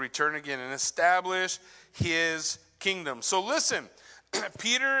 Who will return again and establish his kingdom. So listen,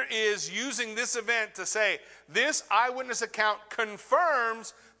 Peter is using this event to say, this eyewitness account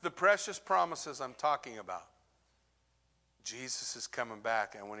confirms the precious promises I'm talking about. Jesus is coming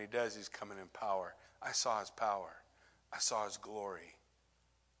back, and when he does, he's coming in power. I saw his power. I saw his glory.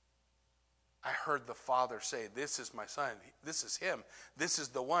 I heard the Father say, this is my Son. This is him. This is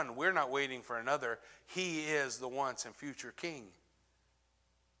the one. We're not waiting for another. He is the once and future King.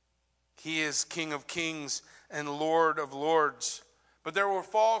 He is King of kings and Lord of lords. But there were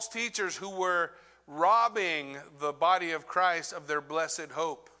false teachers who were robbing the body of Christ of their blessed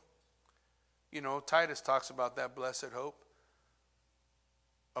hope. You know, Titus talks about that blessed hope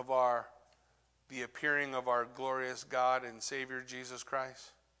of the appearing of our glorious God and Savior Jesus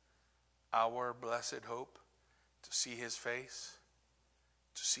Christ. Our blessed hope, to see his face.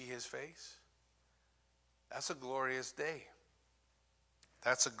 To see his face. That's a glorious day.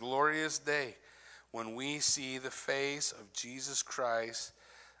 That's a glorious day when we see the face of Jesus Christ,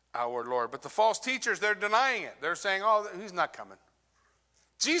 our Lord. But the false teachers, they're denying it. They're saying, oh, he's not coming.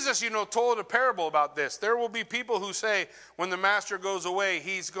 Jesus, told a parable about this. There will be people who say, when the master goes away,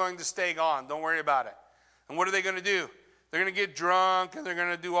 he's going to stay gone. Don't worry about it. And what are they going to do? They're going to get drunk, and they're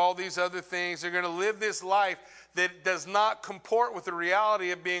going to do all these other things. They're going to live this life that does not comport with the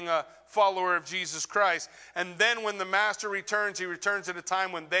reality of being a follower of Jesus Christ. And then when the master returns, he returns at a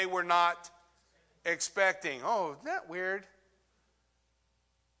time when they were not expecting. Oh, isn't that weird?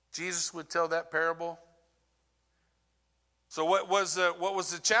 Jesus would tell that parable. So what was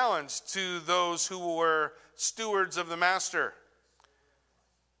the challenge to those who were stewards of the master?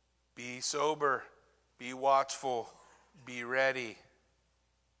 Be sober, be watchful, be ready.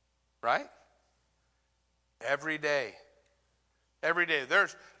 Right? Every day. Every day.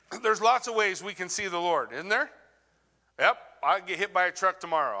 There's lots of ways we can see the Lord, isn't there? Yep, I'll get hit by a truck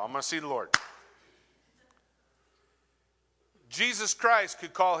tomorrow. I'm going to see the Lord. Jesus Christ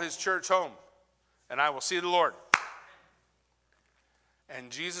could call his church home, and I will see the Lord. And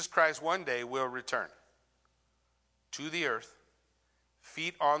Jesus Christ one day will return to the earth,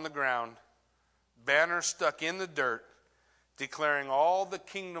 feet on the ground, banner stuck in the dirt, declaring all the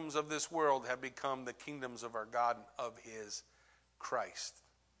kingdoms of this world have become the kingdoms of our God, of his Christ,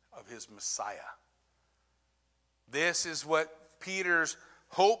 of his Messiah. This is what Peter's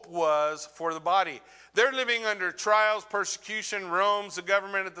hope was for the body. They're living under trials, persecution. Rome's the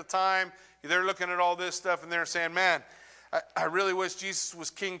government at the time. They're looking at all this stuff and they're saying, man, I really wish Jesus was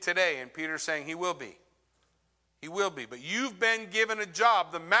king today. And Peter's saying, he will be. He will be. But you've been given a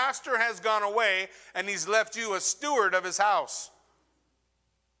job. The master has gone away and he's left you a steward of his house.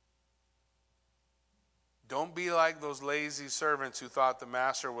 Don't be like those lazy servants who thought the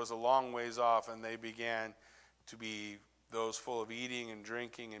master was a long ways off and they began to be those full of eating and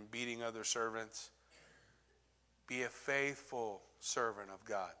drinking and beating other servants. Be a faithful servant of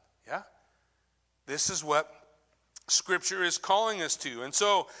God. Yeah? This is what Scripture is calling us to. And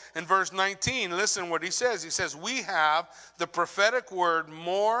so in verse 19, listen what he says. He says, we have the prophetic word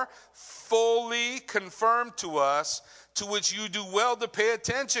more fully confirmed to us, to which you do well to pay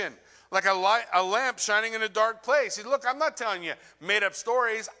attention. Like a lamp shining in a dark place. He said, look, I'm not telling you made up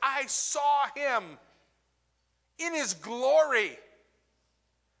stories. I saw him in his glory.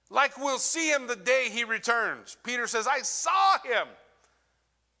 Like we'll see him the day he returns. Peter says, I saw him.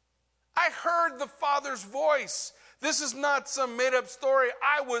 I heard the Father's voice. This is not some made up story.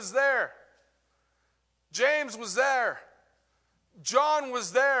 I was there. James was there. John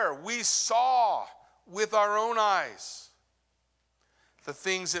was there. We saw with our own eyes the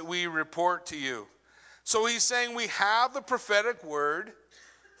things that we report to you. So he's saying we have the prophetic word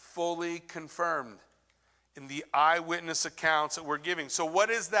fully confirmed in the eyewitness accounts that we're giving. So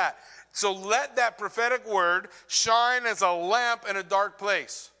what is that? So let that prophetic word shine as a lamp in a dark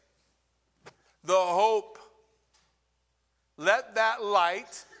place. The hope. Let that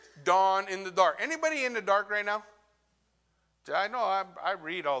light dawn in the dark. Anybody in the dark right now? I know I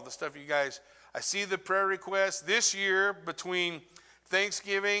read all the stuff you guys. I see the prayer requests this year between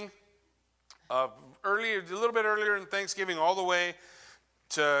Thanksgiving, a little bit earlier in Thanksgiving, all the way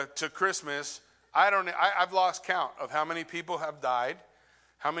to Christmas. I've lost count of how many people have died,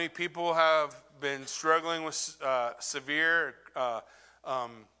 how many people have been struggling with severe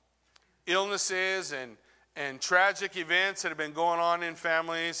illnesses and tragic events that have been going on in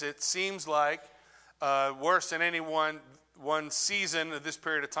families. It seems like worse than any one season of this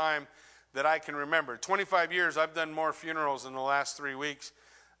period of time that I can remember. 25 years, I've done more funerals in the last 3 weeks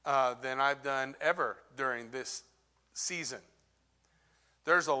than I've done ever during this season.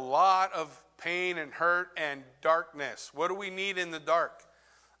 There's a lot of pain and hurt and darkness. What do we need in the dark?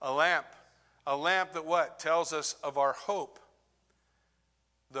 A lamp. A lamp that what? Tells us of our hope.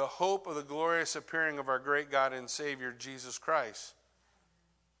 The hope of the glorious appearing of our great God and Savior, Jesus Christ.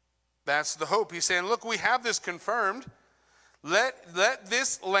 That's the hope. He's saying, look, we have this confirmed. Let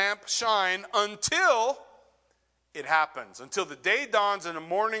this lamp shine until it happens. Until the day dawns and the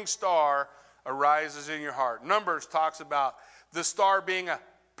morning star arises in your heart. Numbers talks about the star being a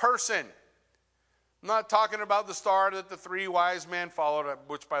person. I'm not talking about the star that the 3 wise men followed,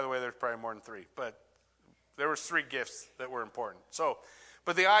 which, by the way, there's probably more than 3, but there was 3 gifts that were important. So,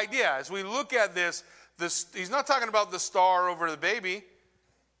 but the idea, as we look at this, he's not talking about the star over the baby.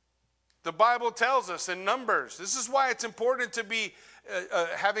 The Bible tells us in Numbers, this is why it's important to be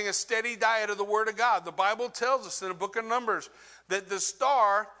having a steady diet of the Word of God. The Bible tells us in the book of Numbers that the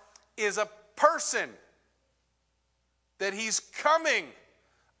star is a person, that he's coming.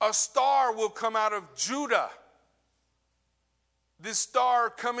 A star will come out of Judah. This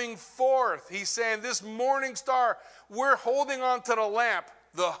star coming forth. He's saying this morning star, we're holding on to the lamp,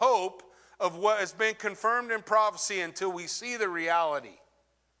 the hope of what has been confirmed in prophecy until we see the reality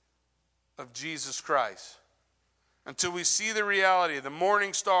of Jesus Christ. Until we see the reality. The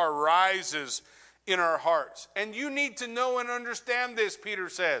morning star rises in our hearts. And you need to know and understand this, Peter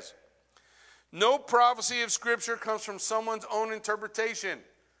says. No prophecy of Scripture comes from someone's own interpretation.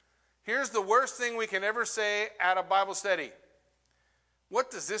 Here's the worst thing we can ever say at a Bible study.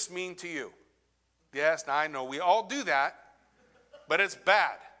 What does this mean to you? Yes, I know we all do that, but it's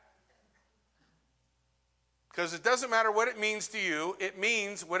bad. Because it doesn't matter what it means to you, it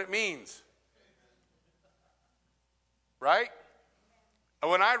means what it means. Right?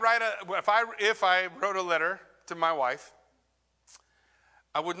 When I write if I wrote a letter to my wife,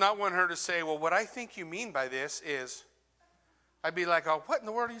 I would not want her to say, well, what I think you mean by this is, I'd be like, oh, what in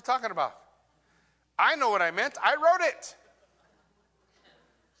the world are you talking about? I know what I meant. I wrote it.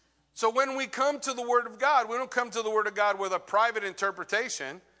 So when we come to the Word of God, we don't come to the Word of God with a private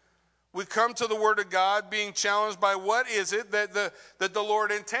interpretation. We come to the Word of God being challenged by what is it that the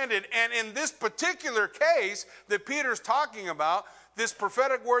Lord intended. And in this particular case that Peter's talking about, this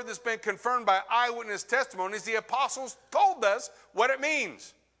prophetic word that's been confirmed by eyewitness testimonies, the apostles told us what it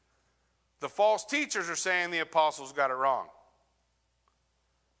means. The false teachers are saying the apostles got it wrong.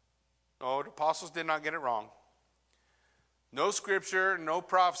 No, the apostles did not get it wrong. No scripture, no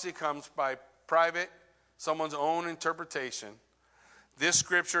prophecy comes by private, someone's own interpretation. This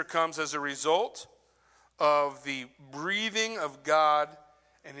scripture comes as a result of the breathing of God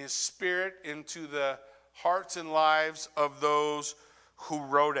and His Spirit into the hearts and lives of those who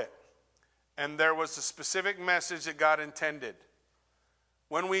wrote it. And there was a specific message that God intended.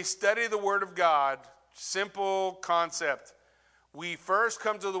 When we study the Word of God, simple concept, we first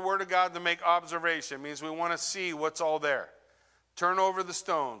come to the Word of God to make observation. It means we want to see what's all there. Turn over the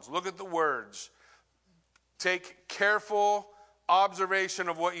stones. Look at the words. Take careful observation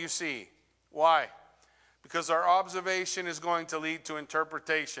of what you see. Why? Because our observation is going to lead to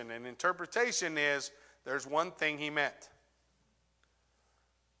interpretation. And interpretation is, there's one thing he meant.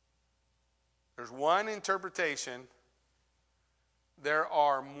 There's one interpretation. There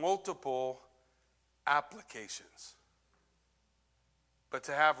are multiple applications. But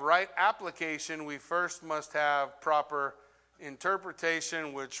to have right application, we first must have proper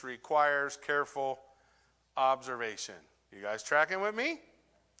interpretation, which requires careful observation. You guys tracking with me?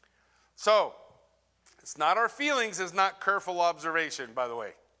 So, it's not our feelings, it's not careful observation, by the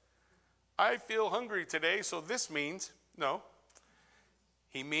way. I feel hungry today, so this means, no.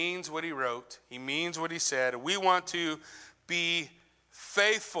 He means what he wrote. He means what he said. We want to be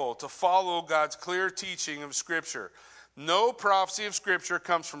faithful to follow God's clear teaching of Scripture. No prophecy of Scripture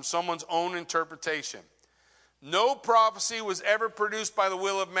comes from someone's own interpretation. No prophecy was ever produced by the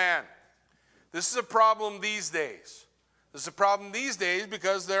will of man. This is a problem these days. This is a problem these days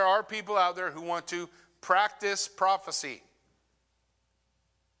because there are people out there who want to practice prophecy.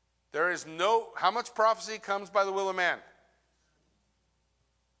 How much prophecy comes by the will of man?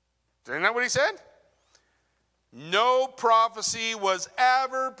 Isn't that what he said? No prophecy was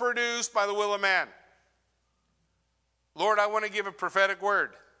ever produced by the will of man. Lord, I want to give a prophetic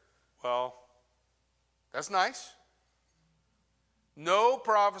word. Well, that's nice. No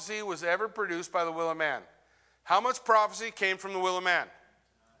prophecy was ever produced by the will of man. How much prophecy came from the will of man?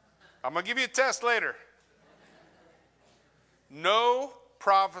 I'm going to give you a test later. No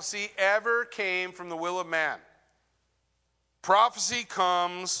prophecy ever came from the will of man. Prophecy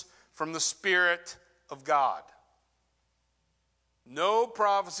comes from the Spirit of God. No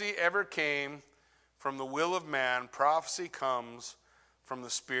prophecy ever came from the will of man. Prophecy comes from the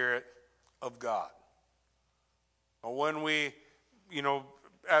Spirit of God. When we,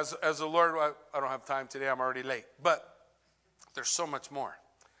 as the Lord, I don't have time today, I'm already late, but there's so much more.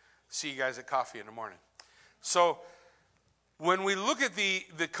 See you guys at coffee in the morning. So when we look at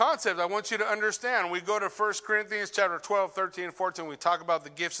the concept, I want you to understand, we go to 1 Corinthians chapter 12, 13, and 14, we talk about the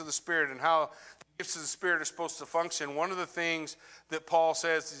gifts of the Spirit and how the gifts of the Spirit are supposed to function, one of the things that Paul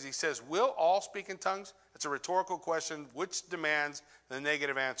says is he says, will all speak in tongues? It's a rhetorical question which demands the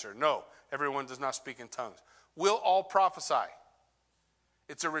negative answer. No, everyone does not speak in tongues. Will all prophesy?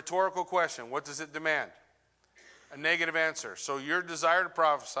 It's a rhetorical question. What does it demand? A negative answer. So your desire to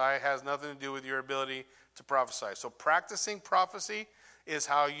prophesy has nothing to do with your ability to prophesy. So practicing prophecy is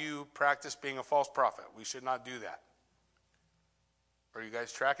how you practice being a false prophet. We should not do that. Are you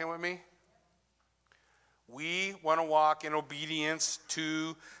guys tracking with me? We want to walk in obedience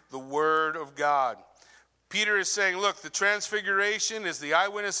to the Word of God. Peter is saying, look, the transfiguration is the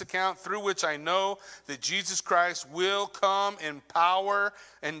eyewitness account through which I know that Jesus Christ will come in power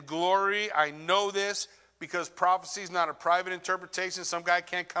and glory. I know this because prophecy is not a private interpretation. Some guy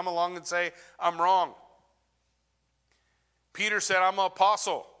can't come along and say, I'm wrong. Peter said, I'm an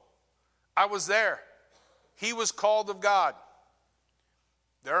apostle. I was there. He was called of God.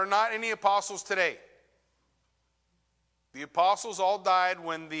 There are not any apostles today. The apostles all died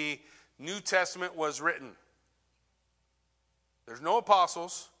when the New Testament was written. There's no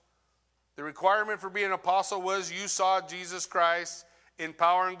apostles. The requirement for being an apostle was you saw Jesus Christ in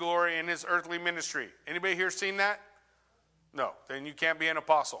power and glory in his earthly ministry. Anybody here seen that? No. Then you can't be an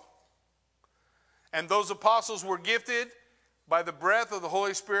apostle. And those apostles were gifted by the breath of the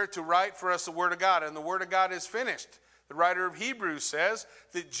Holy Spirit to write for us the Word of God. And the Word of God is finished. The writer of Hebrews says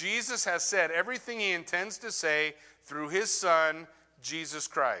that Jesus has said everything he intends to say through his Son, Jesus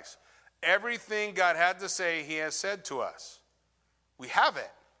Christ. Everything God had to say, he has said to us. We have it.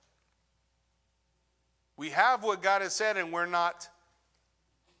 We have what God has said, and we're not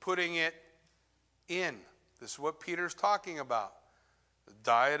putting it in. This is what Peter's talking about. The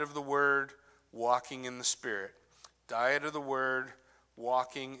diet of the Word, walking in the Spirit. Diet of the Word,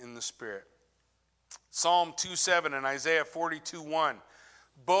 walking in the Spirit. Psalm 2:7 and Isaiah 42:1.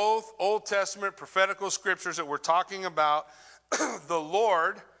 Both Old Testament prophetical scriptures that we're talking about, the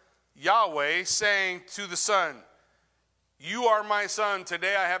Lord, Yahweh, saying to the Son, you are my Son,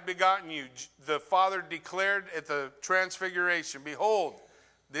 today I have begotten you. The Father declared at the Transfiguration, behold,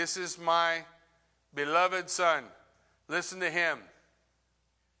 this is my beloved Son. Listen to him.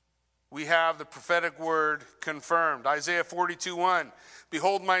 We have the prophetic word confirmed. Isaiah 42:1.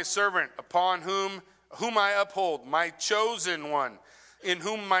 Behold my servant, upon whom I uphold, my chosen one, in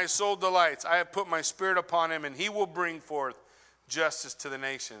whom my soul delights. I have put my spirit upon him, and he will bring forth justice to the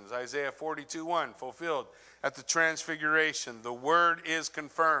nations. Isaiah 42:1, fulfilled at the Transfiguration. The word is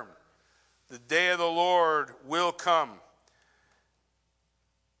confirmed. The day of the Lord will come.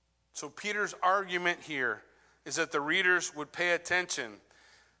 So Peter's argument here is that the readers would pay attention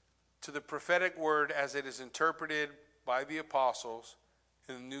to the prophetic word as it is interpreted by the apostles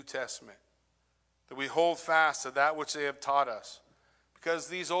in the New Testament. That we hold fast to that which they have taught us. Because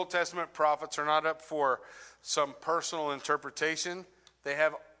these Old Testament prophets are not up for some personal interpretation. They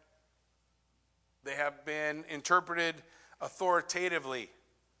have been interpreted authoritatively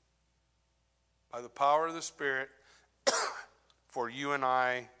by the power of the Spirit for you and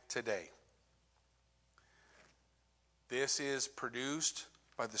I today. This is produced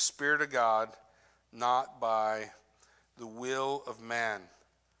by the Spirit of God, not by the will of man.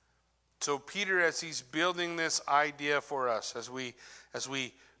 So Peter, as he's building this idea for us, as we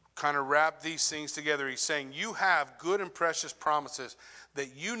kind of wrap these things together, he's saying you have good and precious promises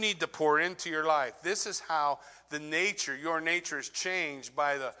that you need to pour into your life. This is how your nature is changed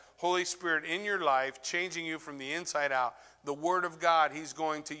by the Holy Spirit in your life, changing you from the inside out. The Word of God he's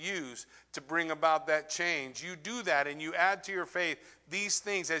going to use to bring about that change. You do that and you add to your faith these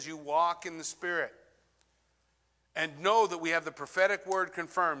things as you walk in the Spirit. And know that we have the prophetic word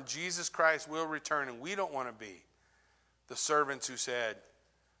confirmed. Jesus Christ will return, and we don't want to be the servants who said,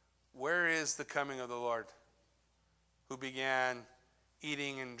 where is the coming of the Lord? Who began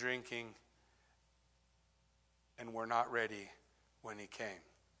eating and drinking and were not ready when he came.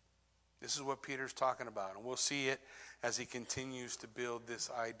 This is what Peter's talking about, and we'll see it as he continues to build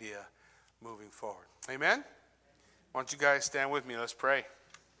this idea moving forward. Amen? Why don't you guys stand with me? Let's pray.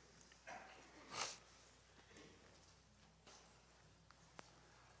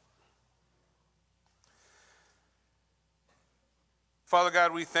 Father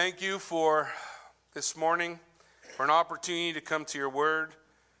God, we thank you for this morning, for an opportunity to come to your word,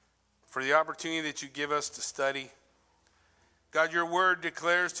 for the opportunity that you give us to study. God, your word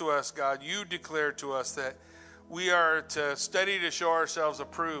declares to us, God, you declare to us that we are to study to show ourselves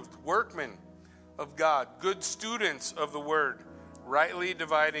approved, workmen of God, good students of the word, rightly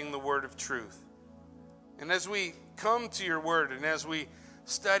dividing the word of truth. And as we come to your word and as we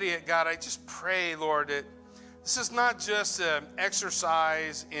study it, God, I just pray, Lord, that this is not just an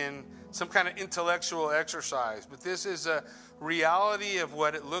exercise in some kind of intellectual exercise, but this is a reality of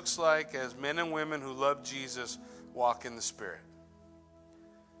what it looks like as men and women who love Jesus walk in the Spirit.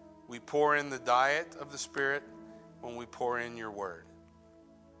 We pour in the diet of the Spirit when we pour in your word.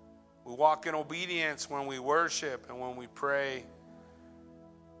 We walk in obedience when we worship and when we pray.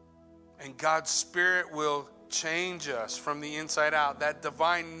 And God's Spirit will change us from the inside out. That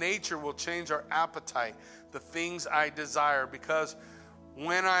divine nature will change our appetite, the things I desire. Because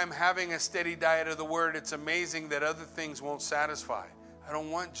when I'm having a steady diet of the Word, it's amazing that other things won't satisfy. I don't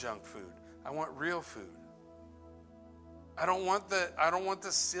want junk food. I want real food. I don't want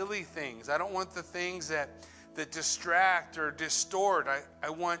the silly things. I don't want the things that distract or distort. I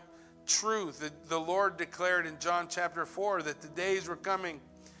want truth. The Lord declared in John chapter 4 that the days were coming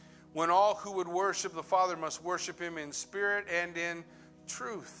when all who would worship the Father must worship him in spirit and in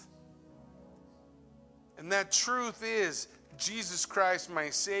truth. And that truth is Jesus Christ, my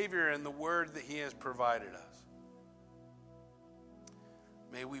Savior, and the word that he has provided us.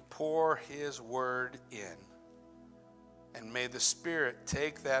 May we pour his word in. And may the Spirit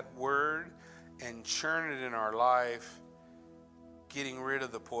take that word and churn it in our life, getting rid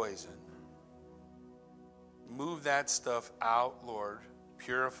of the poison. Move that stuff out, Lord.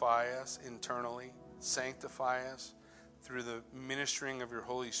 Purify us internally. Sanctify us through the ministering of your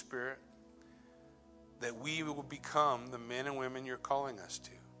Holy Spirit, that we will become the men and women you're calling us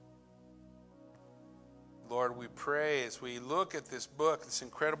to. Lord, we pray as we look at this book, this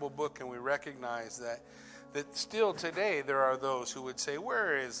incredible book, and we recognize that still today there are those who would say,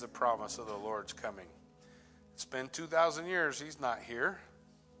 where is the promise of the Lord's coming? It's been 2,000 years. He's not here.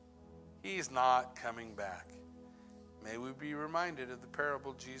 He's not coming back. May we be reminded of the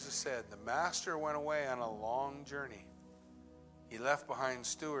parable Jesus said. The master went away on a long journey. He left behind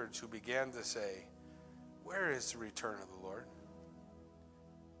stewards who began to say, where is the return of the Lord?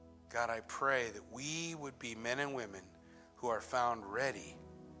 God, I pray that we would be men and women who are found ready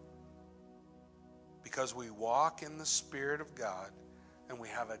because we walk in the Spirit of God and we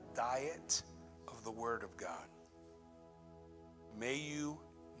have a diet of the Word of God. May you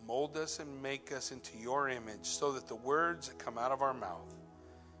mold us and make us into your image so that the words that come out of our mouth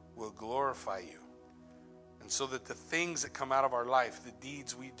will glorify you. And so that the things that come out of our life, the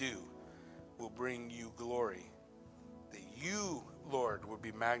deeds we do, will bring you glory. That you, Lord, would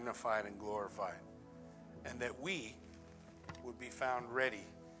be magnified and glorified. And that we would be found ready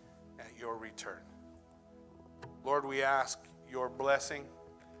at your return. Lord, we ask your blessing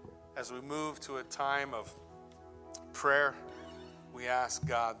as we move to a time of prayer. We ask,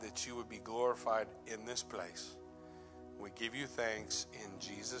 God, that you would be glorified in this place. We give you thanks in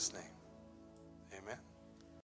Jesus' name.